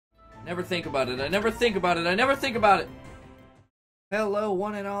Never think about it. I never think about it. I never think about it. Hello,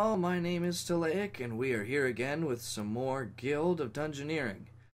 one and all. My name is Stilaic, and we are here again with some more Guild of Dungeoneering.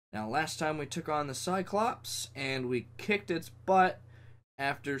 Now, last time we took on the Cyclops, and we kicked its butt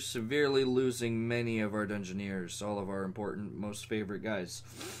after severely losing many of our Dungeoneers, all of our important, most favorite guys.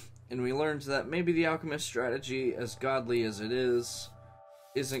 And we learned that maybe the Alchemist strategy, as godly as it is,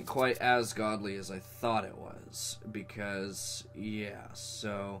 isn't quite as godly as I thought it was. Because, yeah,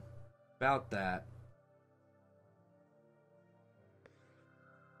 so, about that.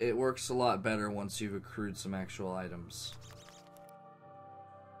 It works a lot better once you've accrued some actual items.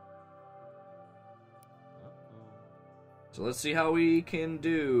 So let's see how we can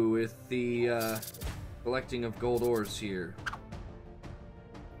do with the collecting of gold ores here.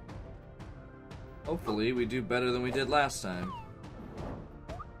 Hopefully we do better than we did last time.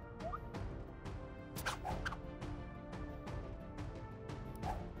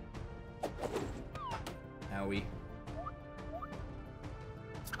 Owie.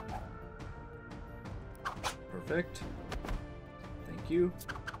 Perfect. Thank you.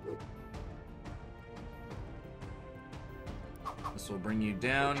 This will bring you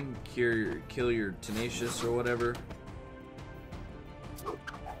down, kill your tenacious or whatever.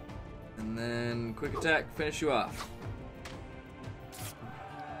 And then quick attack, finish you off.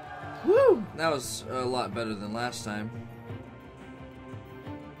 Woo! That was a lot better than last time.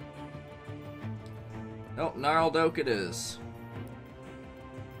 Oh, gnarled oak it is.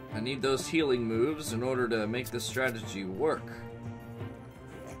 I need those healing moves in order to make this strategy work.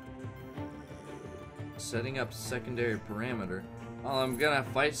 Setting up secondary parameter. Oh, I'm gonna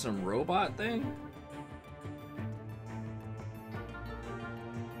fight some robot thing?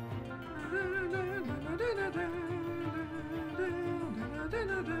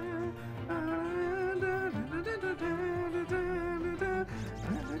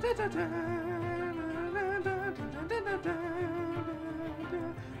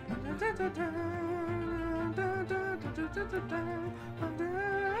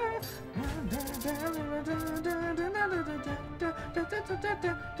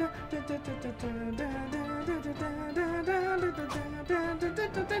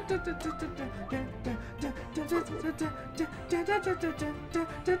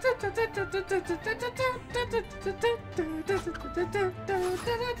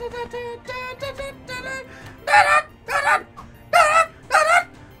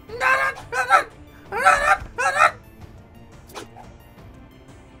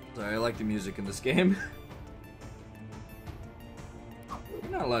 Sorry, I like the music in this game.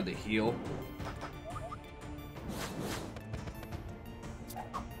 You're not allowed to heal.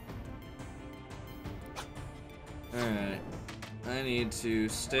 Alright. I need to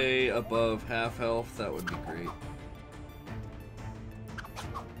stay above half health. That would be great.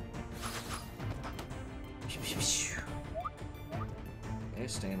 Okay,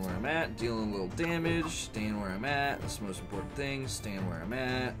 staying where I'm at. Dealing a little damage. Staying where I'm at. That's the most important thing. Staying where I'm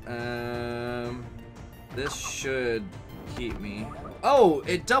at. This should keep me... Oh!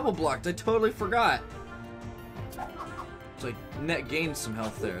 It double blocked! I totally forgot! So I net gained some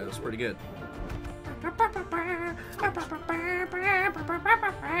health there. That was pretty good.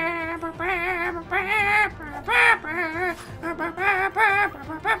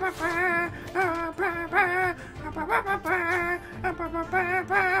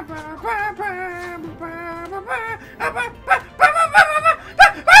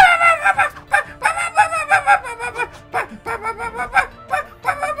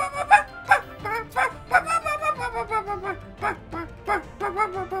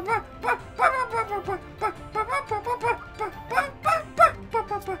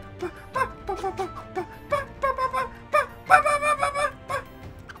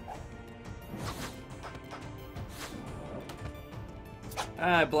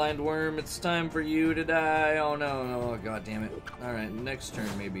 Ah, blind worm, it's time for you to die. Oh no, no, god damn it. Alright, next turn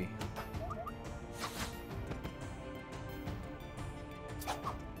maybe.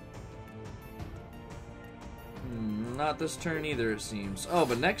 Not this turn either, it seems. Oh,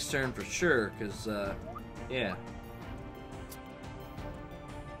 but next turn for sure, because, yeah.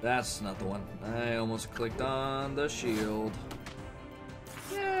 That's not the one. I almost clicked on the shield.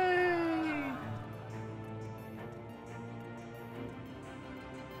 Yay!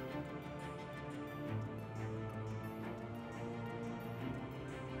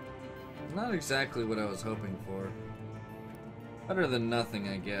 Not exactly what I was hoping for. Better than nothing,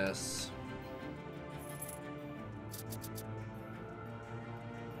 I guess.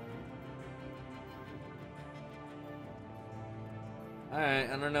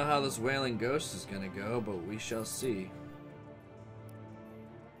 Alright, I don't know how this Wailing Ghost is gonna go, but we shall see.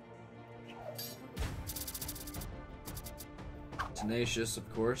 Tenacious,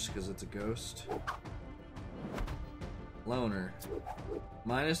 of course, because it's a ghost. Loner.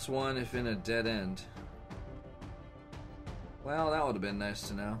 -1 if in a dead end. Well, that would have been nice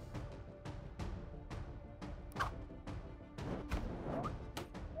to know.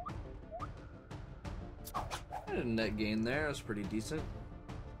 I had a net gain there, it was pretty decent.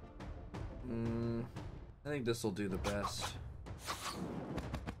 I think this will do the best.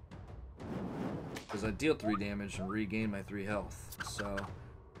 Because I deal 3 damage and regain my 3 health. So,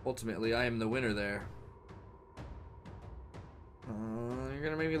 ultimately, I am the winner there. You're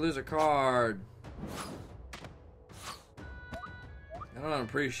gonna make me lose a card. I don't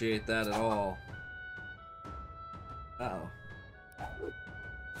appreciate that at all. Uh-oh.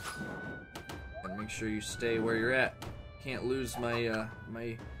 Gotta make sure you stay where you're at. Can't lose my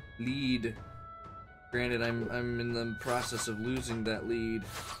my lead. Granted, I'm in the process of losing that lead.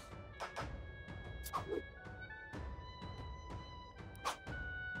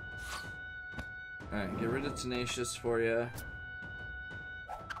 Alright, get rid of Tenacious for you.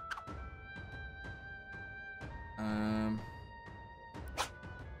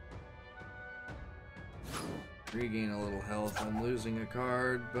 Regain a little health. I'm losing a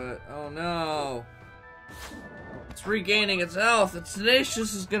card, but oh no! It's regaining its health. It's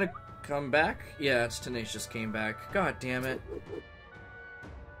Tenacious is gonna come back. Yeah, it's Tenacious came back. God damn it!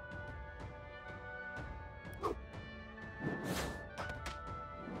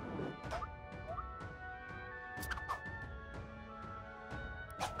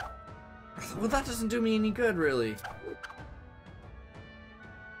 Well, that doesn't do me any good, really.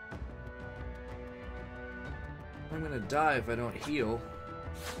 I'm gonna die if I don't heal.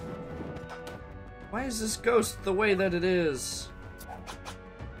 Why is this ghost the way that it is?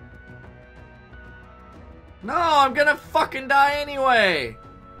 No, I'm gonna fucking die anyway!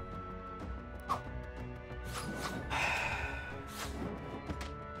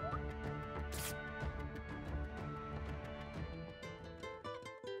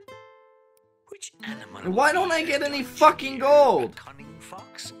 Which animal? Why don't I get any fucking gold? A cunning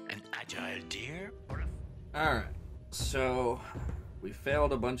fox, an agile deer, or a... Alright, so we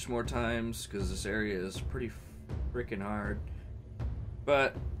failed a bunch more times because this area is pretty freaking hard.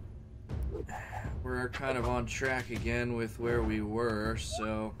 But we're kind of on track again with where we were,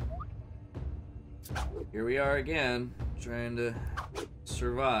 so here we are again, trying to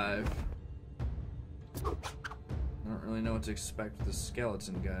survive. I don't really know what to expect with the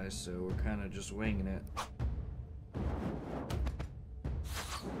skeleton guys, so we're kind of just winging it.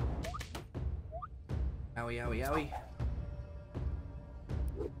 Owie, owie, owie.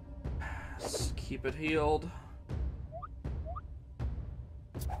 Let's keep it healed.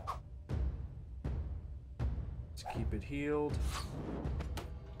 Let's keep it healed.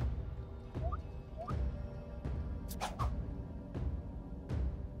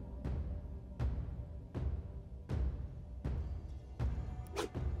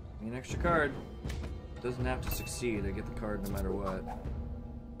 An extra card. Doesn't have to succeed. I get the card no matter what.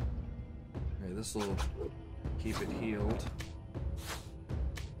 Alright, this will keep it healed.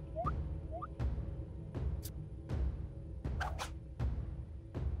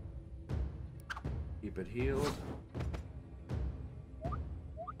 Keep it healed.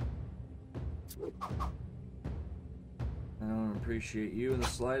 I don't appreciate you in the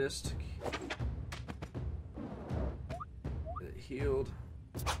slightest. Get it healed.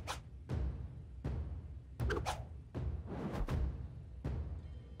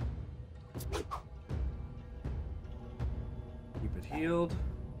 Keep it healed.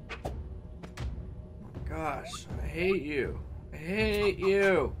 Oh my gosh, I hate you. I hate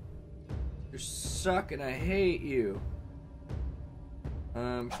you. You suck and I hate you.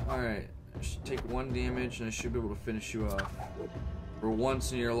 Alright. I should take 1 damage and I should be able to finish you off. For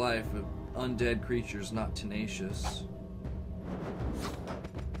once in your life, an undead creature is not tenacious.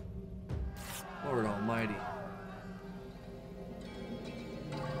 Lord almighty.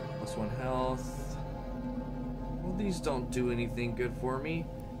 +1 health. Well, these don't do anything good for me.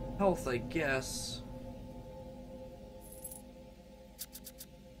 Health, I guess.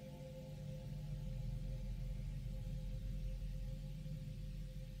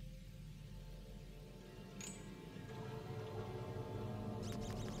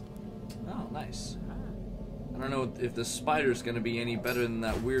 Oh, nice. I don't know if the spider's gonna be any better than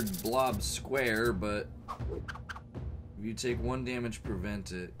that weird blob square, but if you take 1 damage,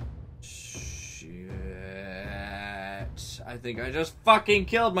 prevent it. Shit. I think I just fucking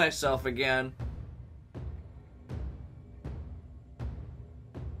killed myself again.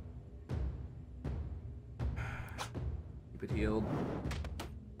 Keep it healed.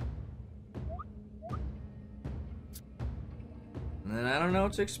 And then I don't know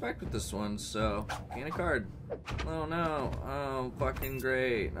what to expect with this one, so gain a card. Oh no. Oh, fucking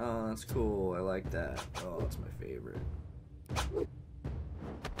great. Oh, that's cool. I like that. Oh, that's my favorite.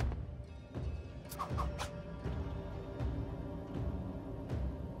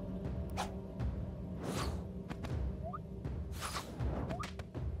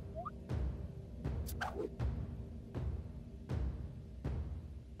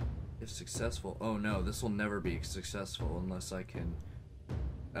 If successful. Oh no, this will never be successful unless I can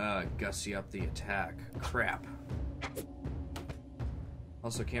gussy up the attack. Crap.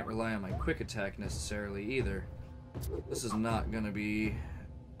 Also can't rely on my quick attack necessarily either. This is not gonna be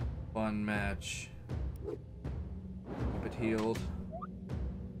a fun match. Keep it healed.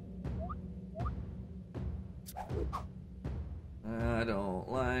 I don't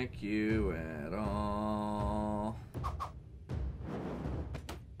like you at all.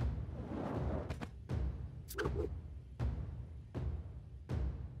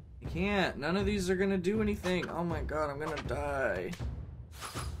 I can't. None of these are gonna do anything. Oh my god, I'm gonna die.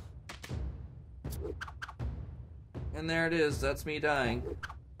 And there it is. That's me dying.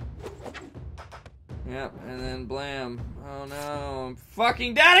 Yep, and then blam. Oh no, I'm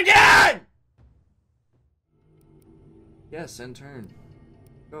fucking dead again! Yes, end turn.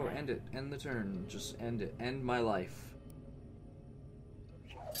 Go, end it. End the turn. Just end it. End my life.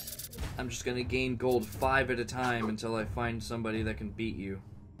 I'm just gonna gain gold 5 at a time until I find somebody that can beat you.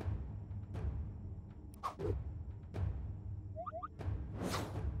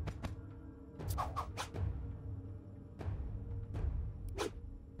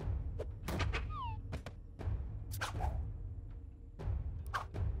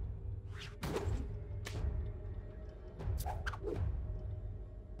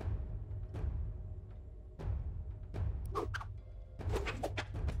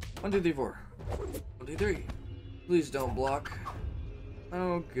 One, 2, 3, 4. 1, 2, 3. Please don't block.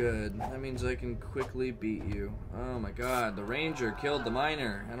 Oh, good. That means I can quickly beat you. Oh my god, the ranger killed the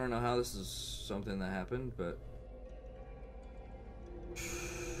miner. I don't know how this is something that happened, but...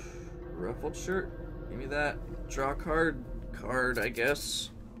 Ruffled shirt. Give me that. Draw card, I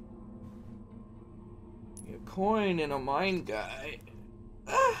guess. A coin and a mine guy.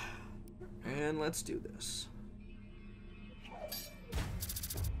 And let's do this.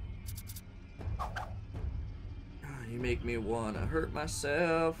 You make me wanna hurt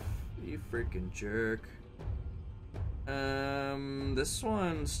myself, you freaking jerk. This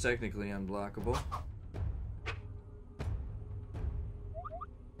one's technically unblockable.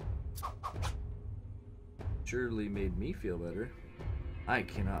 Surely made me feel better. I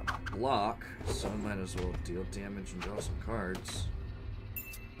cannot block, so I might as well deal damage and draw some cards.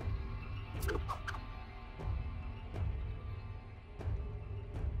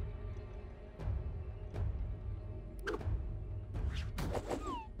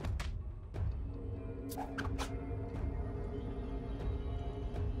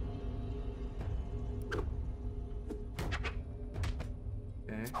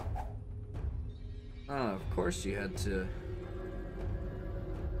 Oh, of course you had to.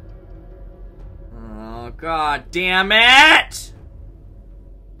 Oh, god damn it!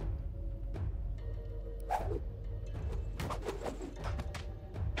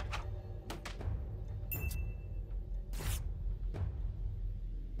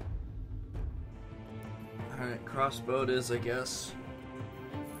 Alright, crossbow it is, I guess.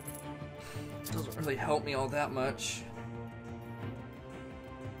 Doesn't really help me all that much.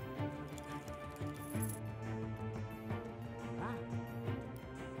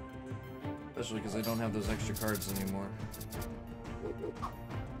 Especially because I don't have those extra cards anymore.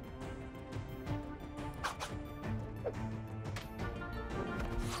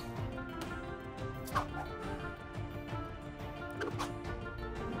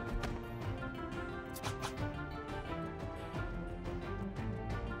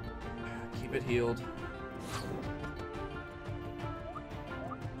 Keep it healed.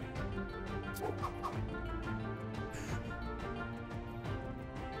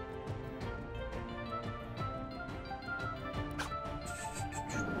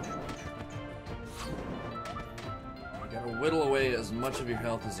 Whittle away as much of your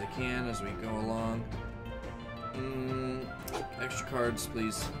health as I can as we go along. Extra cards,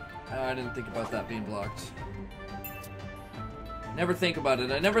 please. I didn't think about that being blocked. Never think about it.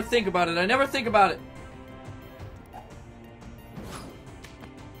 I never think about it. I never think about it.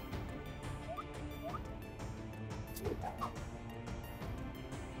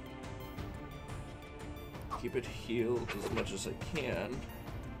 Keep it healed as much as I can.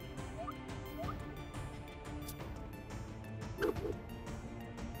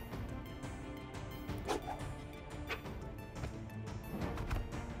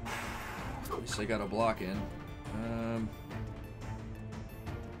 works. I got a block in.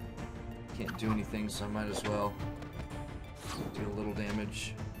 Can't do anything, so I might as well do a little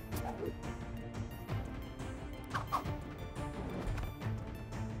damage.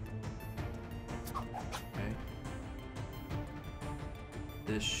 Okay.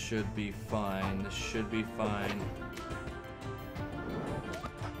 This should be fine. This should be fine.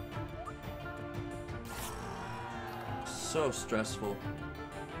 So stressful.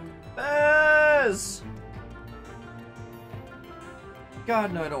 Fez!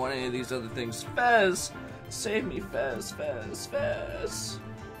 God, no, I don't want any of these other things. Fez! Save me, Fez, Fez, Fez!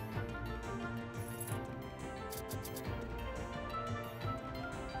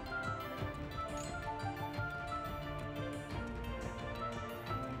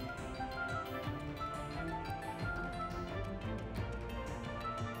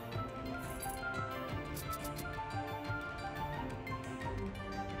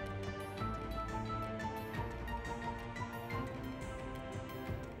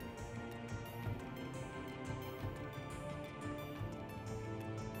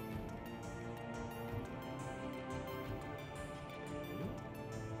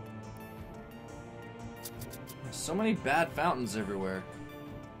 So many bad fountains everywhere.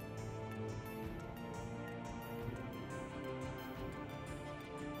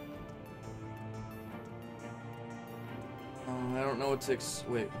 Oh, I don't know what to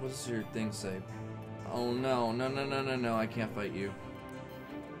wait, what does your thing say? Oh no, no, no, no, no, no, I can't fight you.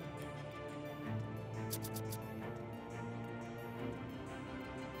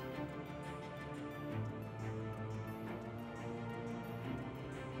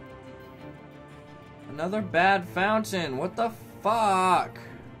 Another bad fountain. What the fuck?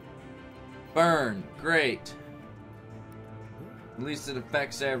 Burn. Great. At least it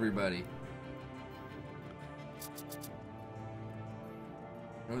affects everybody.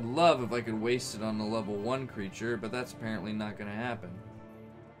 I would love if I could waste it on the level 1 creature, but that's apparently not going to happen.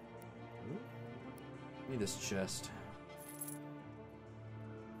 Give me this chest.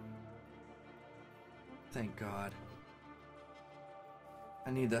 Thank God.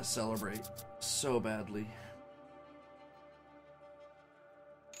 I need that celebrate so badly.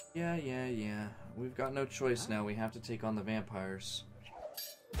 Yeah. We've got no choice now. We have to take on the vampires.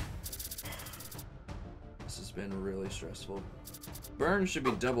 This has been really stressful. Burn should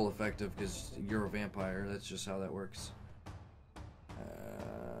be double effective because you're a vampire. That's just how that works.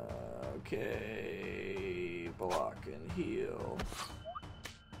 Okay. Block and heal.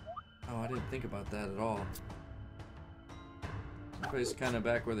 Oh, I didn't think about that at all. Everybody's kind of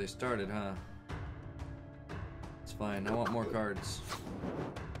back where they started, huh? It's fine. I want more cards.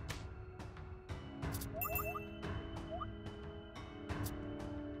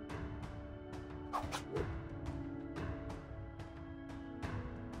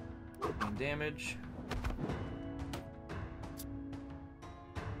 And damage.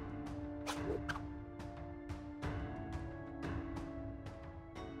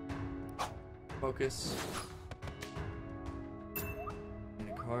 Focus.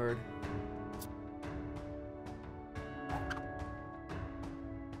 Card.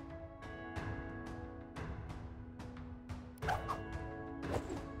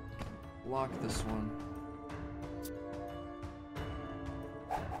 Lock this one.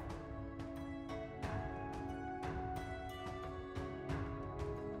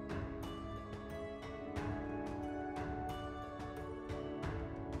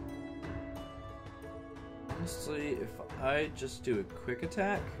 Honestly, if I just do a quick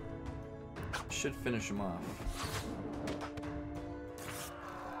attack, should finish him off.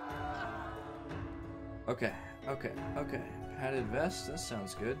 Okay. Padded vest, that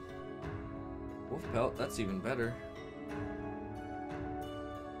sounds good. Wolf pelt, that's even better.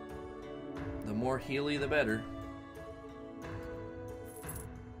 The more healy, the better.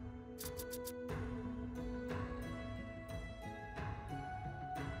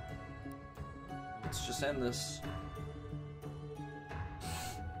 Let's just end this.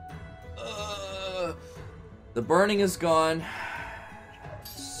 The burning is gone,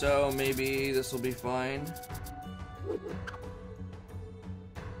 so maybe this will be fine.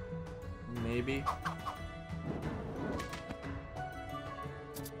 Maybe.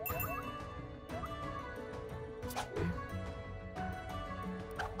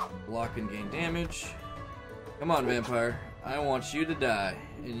 Block and gain damage. Come on, vampire. I want you to die,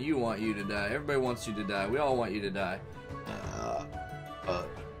 and you want you to die. Everybody wants you to die. We all want you to die.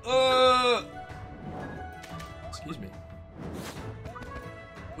 Excuse me.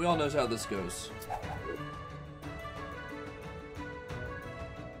 We all knows how this goes.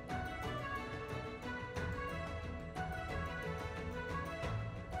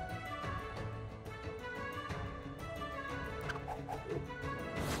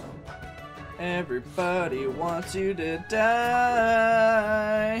 Everybody wants you to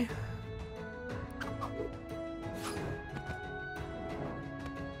die.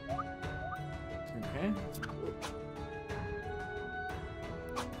 Okay.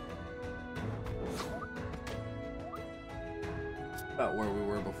 About where we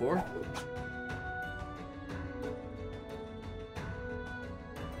were before.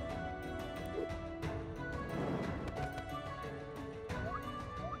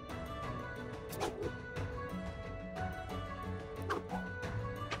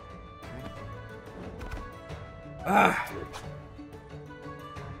 Ah!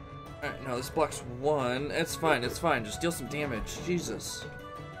 Alright, no, this blocks one. It's fine, it's fine. Just deal some damage. Jesus.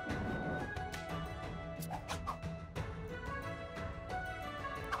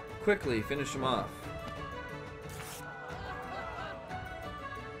 Quickly, finish him off.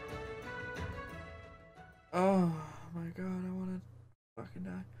 Oh my god, I wanna fucking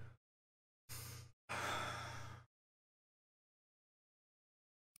die.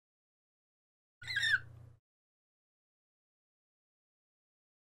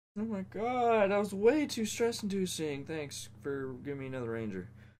 Oh my god, that was way too stress-inducing. Thanks for giving me another ranger.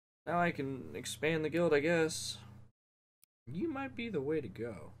 Now I can expand the guild, I guess. You might be the way to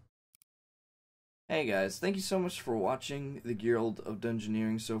go. Hey guys, thank you so much for watching the Guild of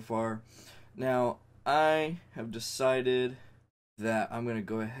Dungeoneering so far. Now, I have decided that I'm going to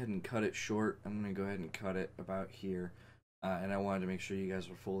go ahead and cut it short. I'm going to go ahead and cut it about here. And I wanted to make sure you guys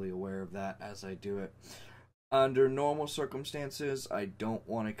were fully aware of that as I do it. Under normal circumstances, I don't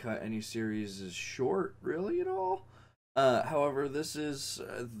want to cut any series short, really, at all. However, this is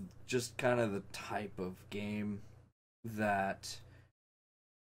just kind of the type of game that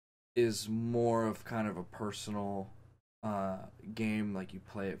is more of kind of a personal game, like you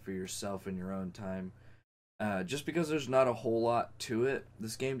play it for yourself in your own time. Just because there's not a whole lot to it.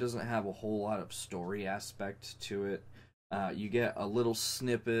 This game doesn't have a whole lot of story aspect to it. You get a little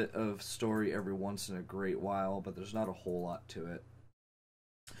snippet of story every once in a great while, but there's not a whole lot to it.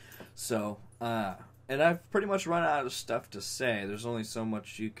 So, and I've pretty much run out of stuff to say. There's only so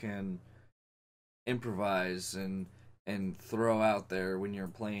much you can improvise and throw out there when you're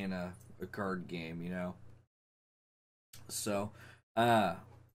playing a card game, you know? So, for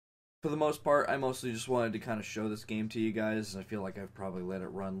the most part, I mostly just wanted to kind of show this game to you guys. I feel like I've probably let it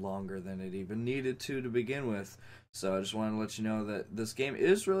run longer than it even needed to begin with. So I just wanted to let you know that this game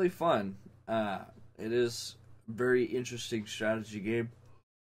is really fun. It is a very interesting strategy game.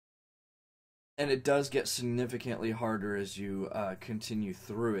 And it does get significantly harder as you continue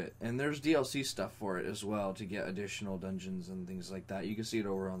through it. And there's DLC stuff for it as well to get additional dungeons and things like that. You can see it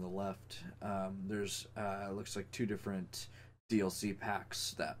over on the left. There's, looks like 2 different DLC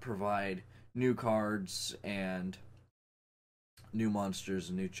packs that provide new cards and new monsters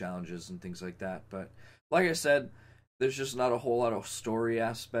and new challenges and things like that. But like I said, there's just not a whole lot of story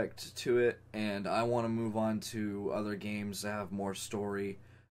aspect to it, and I want to move on to other games that have more story,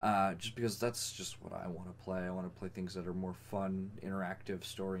 just because that's just what I want to play. I want to play things that are more fun, interactive,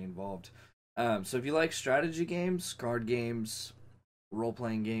 story involved. So if you like strategy games, card games,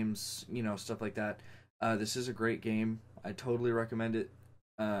 role-playing games, you know, stuff like that, this is a great game. I totally recommend it.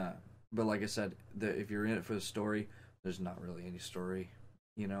 But like I said, if you're in it for the story, there's not really any story,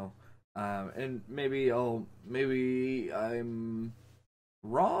 you know. And maybe I'm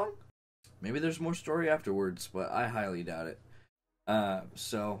wrong. Maybe there's more story afterwards, but I highly doubt it.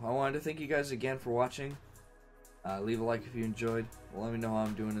 So I wanted to thank you guys again for watching. Leave a like if you enjoyed. Let me know how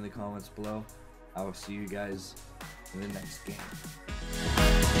I'm doing in the comments below. I will see you guys in the next game.